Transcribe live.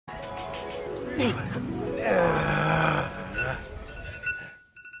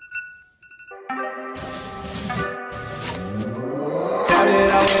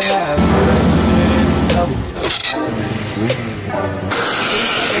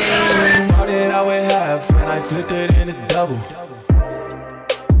I flipped it in a double.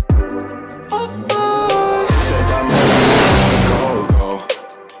 Said I'm go.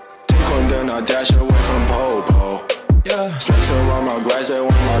 Take one, then I dash away from Popo. Yeah, snakes around my grass, they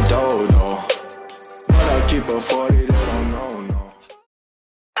want my dodo. But I keep a 40, they don't know, no.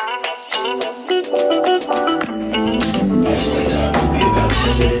 That's my time will be about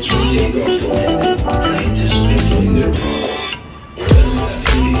 10 minutes from takeoff to landing, and I anticipate getting there wrong.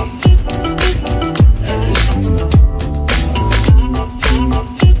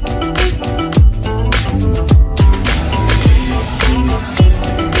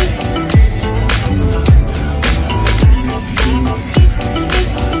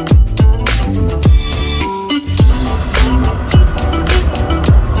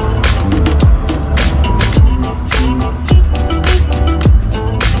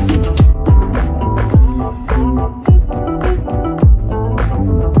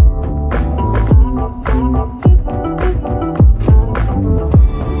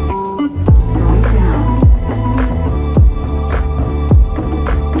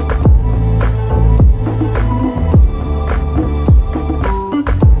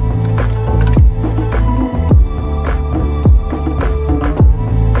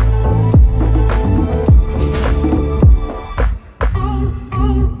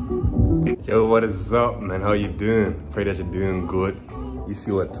 Yo, what is up, man? How you doing? Pray that you're doing good. You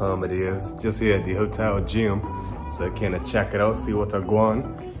see what time it is. Just here at the hotel gym. So kind of check it out, see what I go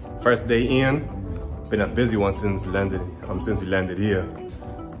on. First day in. Been a busy one since we landed here.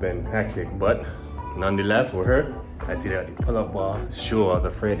 It's been hectic, but nonetheless, we're here. I see they got the pull-up bar. Sure, I was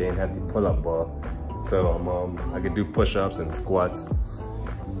afraid they didn't have the pull-up bar. So I could do push-ups and squats.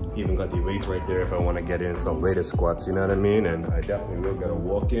 Even got the weights right there if I want to get in some weighted squats, you know what I mean? And I definitely will get a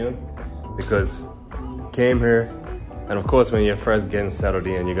walk in because I came here, and of course when you're first getting settled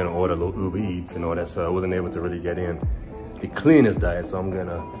in, you're gonna order a little Uber Eats and all that, so I wasn't able to really get in the cleanest diet, so I'm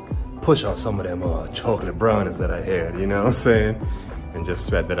gonna push out some of them chocolate brownies that I had, you know what I'm saying? And just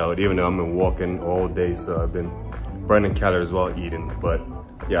sweat that out, even though I've been walking all day, so I've been burning calories while eating. But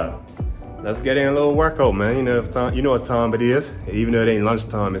yeah, let's get in a little workout, man. You know what time it is. Even though it ain't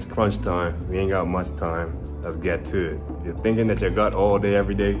lunchtime, it's crunch time. We ain't got much time. Let's get to it. You're thinking that you got all day,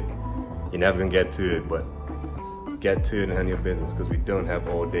 every day, you're never gonna get to it, but get to it and handle your business because we don't have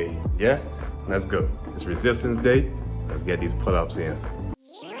all day. Yeah? Let's go. It's Resistance Day. Let's get these pull-ups in.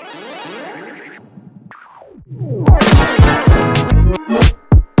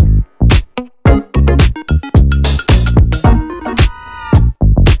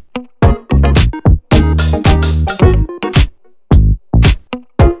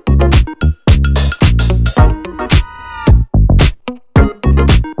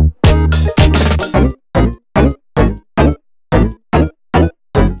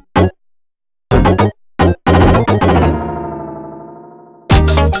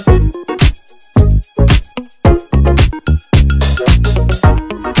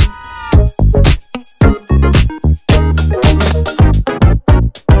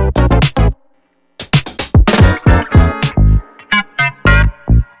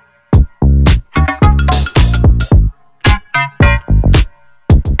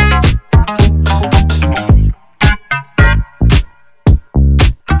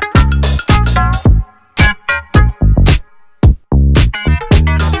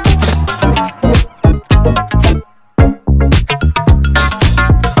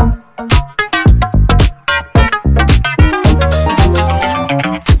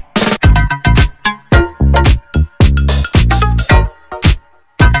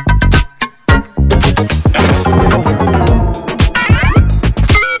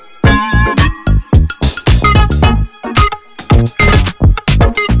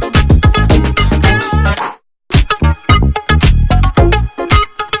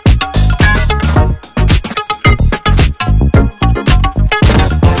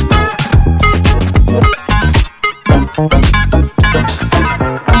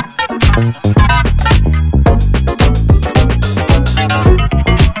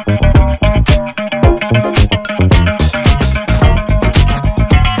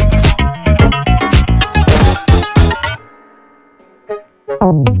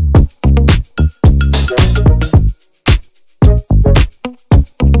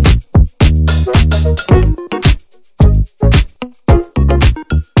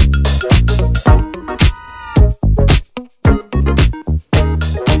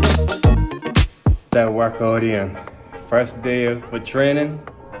 that workout in. First day for training,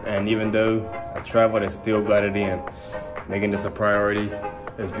 and even though I traveled, I still got it in. Making this a priority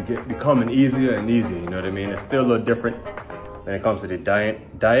is becoming easier and easier, you know what I mean? It's still a little different when it comes to the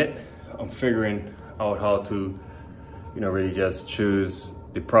diet. I'm figuring out how to, you know, really just choose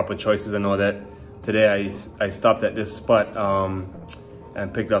the proper choices and all that. Today I stopped at this spot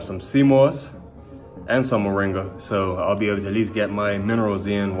and picked up some sea moss and some moringa, so I'll be able to at least get my minerals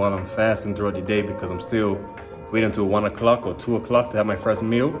in while I'm fasting throughout the day, because I'm still waiting until 1 o'clock or 2 o'clock to have my first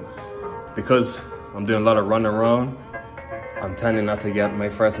meal. Because I'm doing a lot of running around, I'm tending not to get my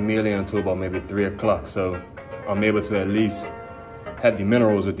first meal in until about maybe 3 o'clock, so I'm able to at least have the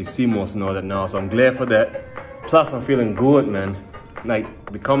minerals with the sea moss and all that now, so I'm glad for that. Plus I'm feeling good, man. Like,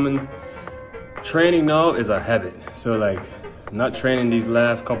 training now is a habit, so like, not training these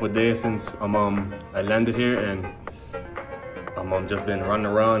last couple of days since I landed here, and I'm just been running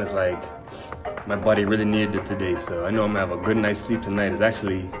around. It's like my body really needed it today, so I know I'm gonna have a good night's sleep tonight. It's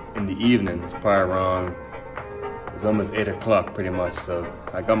actually in the evening. It's probably around, it's almost 8 o'clock pretty much, so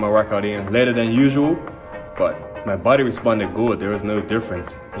I got my workout in later than usual, but my body responded good. There was no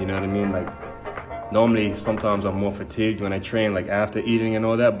difference, you know what I mean? Like, normally sometimes I'm more fatigued when I train, like after eating and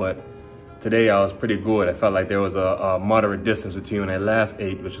all that, but today I was pretty good. I felt like there was a moderate distance between when I last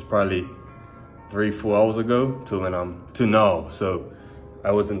ate, which was probably 3-4 hours ago, to now. So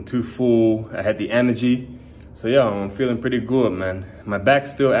I wasn't too full. I had the energy. So yeah, I'm feeling pretty good, man. My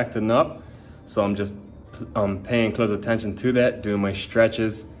back's still acting up, so I'm just paying close attention to that, doing my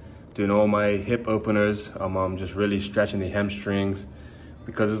stretches, doing all my hip openers. I'm just really stretching the hamstrings,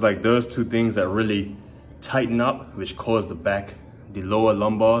 because it's like those two things that really tighten up, which cause the back, the lower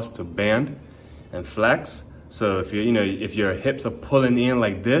lumbars, to bend and flex. So if if your hips are pulling in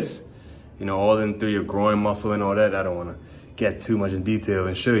like this, you know, all in through your groin muscle and all that, I don't want to get too much in detail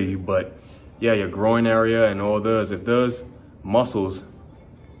and show you, but yeah, your groin area and all those, if those muscles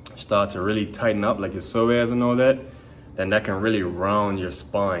start to really tighten up, like your psoas and all that, then that can really round your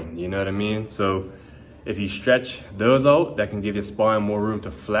spine, you know what I mean? So if you stretch those out, that can give your spine more room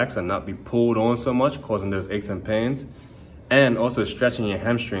to flex and not be pulled on so much, causing those aches and pains. And also stretching your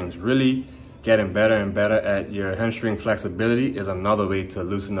hamstrings, really getting better and better at your hamstring flexibility is another way to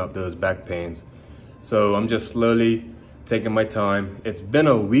loosen up those back pains. So I'm just slowly taking my time. It's been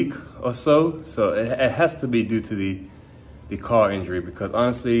a week or so, so it has to be due to the car injury, because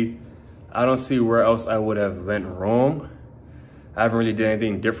honestly, I don't see where else I would have went wrong. I haven't really did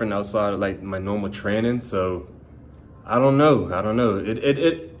anything different outside of like my normal training, so I don't know. I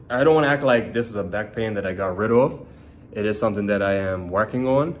don't want to act like this is a back pain that I got rid of. It is something that I am working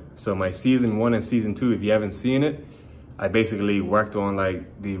on. So my season 1 and season 2, if you haven't seen it, I basically worked on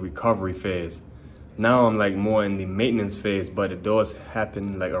like the recovery phase. Now I'm like more in the maintenance phase, but it does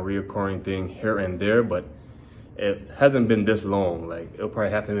happen like a reoccurring thing here and there, but it hasn't been this long. Like, it'll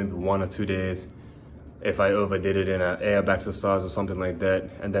probably happen maybe 1 or 2 days if I overdid it in an ab exercise or something like that,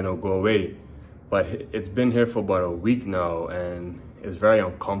 and then it'll go away. But it's been here for about a week now, and it's very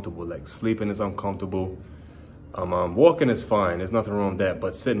uncomfortable. Like, sleeping is uncomfortable. Walking is fine, there's nothing wrong with that,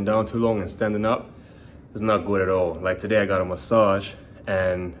 but sitting down too long and standing up is not good at all. Like today I got a massage,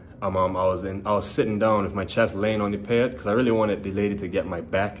 and I was sitting down with my chest laying on the pad, because I really wanted the lady to get my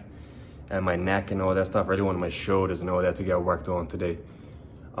back and my neck and all that stuff. I really wanted my shoulders and all that to get worked on today.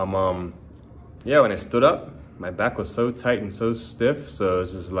 Yeah, when I stood up, my back was so tight and so stiff, so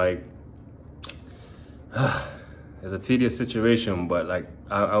it's just like, it's a tedious situation, but like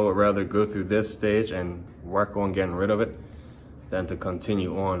I would rather go through this stage and work on getting rid of it than to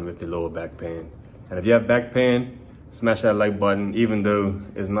continue on with the lower back pain. And if you have back pain, smash that like button. Even though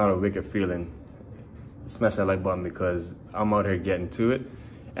it's not a wicked feeling, smash that like button, because I'm out here getting to it,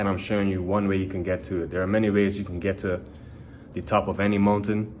 and I'm showing you one way you can get to it. There are many ways you can get to the top of any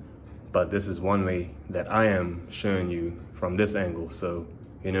mountain, but this is one way that I am showing you from this angle. So,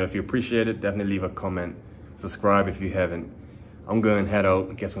 you know, if you appreciate it, definitely leave a comment. Subscribe if you haven't. I'm going to head out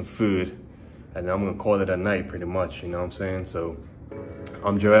and get some food, and then I'm going to call it a night pretty much, you know what I'm saying? So,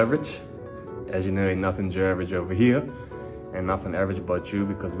 I'm Joe Average. As you know, ain't nothing Joe Average over here, and nothing average but you,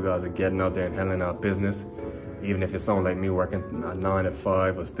 because we guys are getting out there and handling our business. Even if it's someone like me working 9 to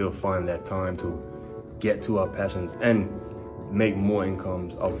 5, or still finding that time to get to our passions and make more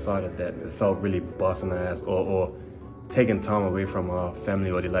incomes outside of that. It felt really busting our ass, or taking time away from our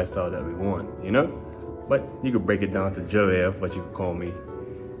family or the lifestyle that we want, you know? But you could break it down to Joe F, what you could call me.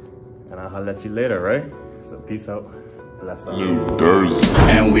 And I'll holler at you later, right? So peace out. Bless up.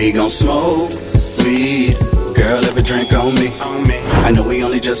 And we gon' smoke weed. Girl, every drink on me. I know we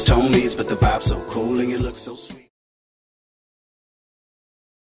only just homies, but the vibe's so cool and you look so sweet.